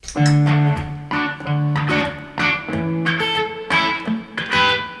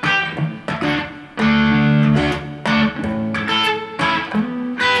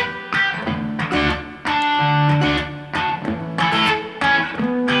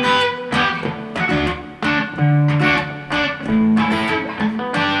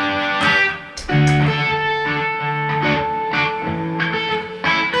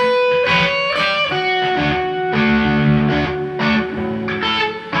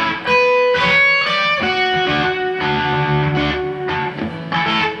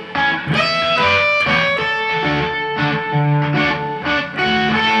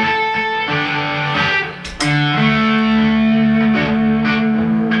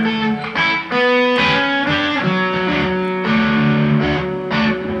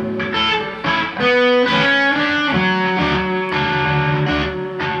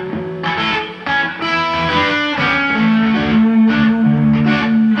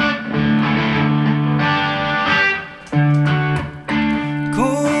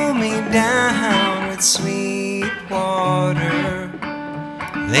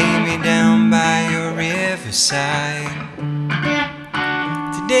inside.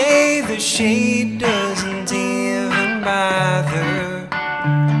 Today the shade doesn't even bother,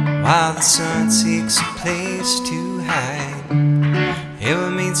 while the sun seeks a place to hide. It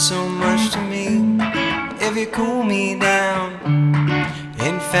would mean so much to me if you cool me down.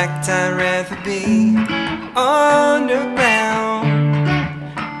 In fact, I'd rather be underground.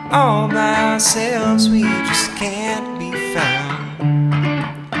 All by ourselves, we just can't be found.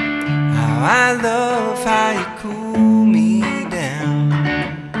 How I love how you cool me down.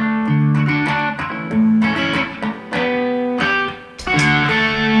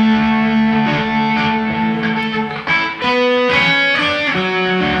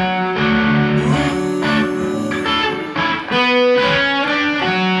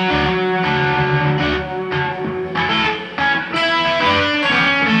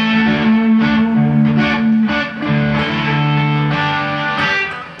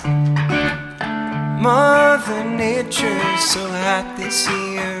 Mother Nature's so hot this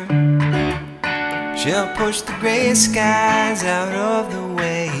year, she'll push the gray skies out of the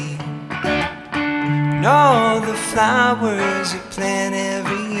way. And all the flowers you plant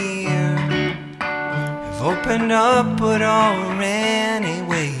every year have opened up but all ran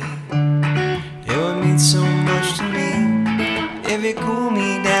away. It would mean so much to me if you cool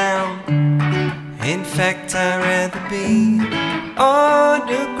me down. In fact, I'd rather be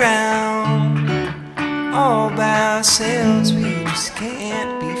underground. All by ourselves, we just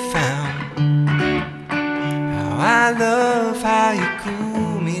can't be found. How I love how you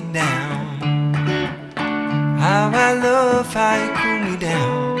cool me down. How I love how you cool me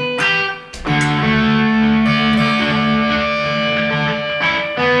down.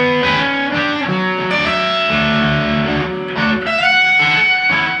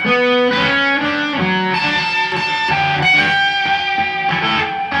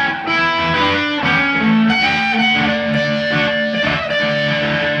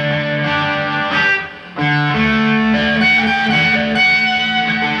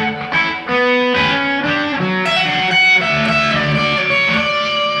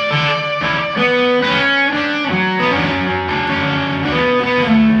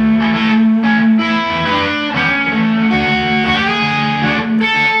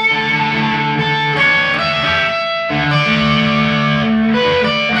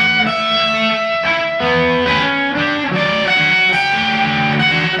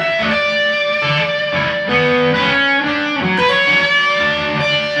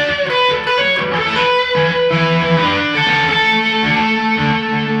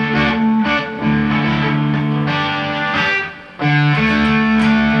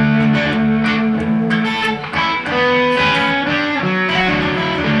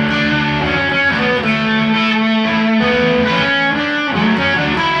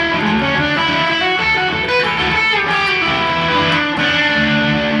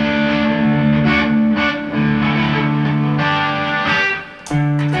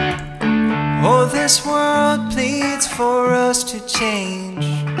 Oh, this world pleads for us to change,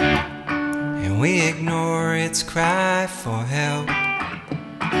 and we ignore its cry for help,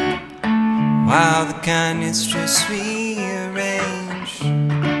 while the kindness just rearrange.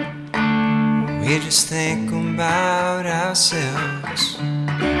 We just think about ourselves,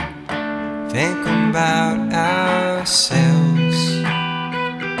 think about ourselves.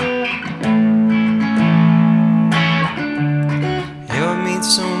 It would mean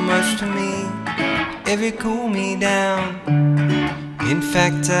so much to me if you cool me down. In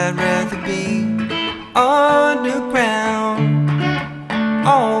fact, I'd rather be underground.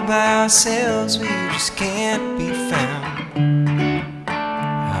 All by ourselves, we just can't be found.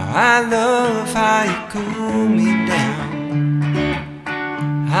 How I love how you cool me down.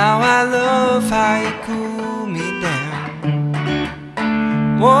 How I love how you cool me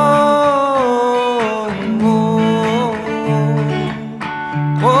down. Whoa.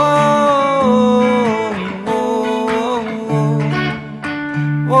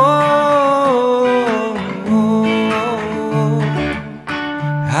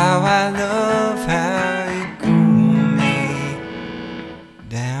 How I love how you cool me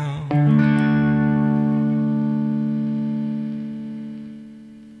down.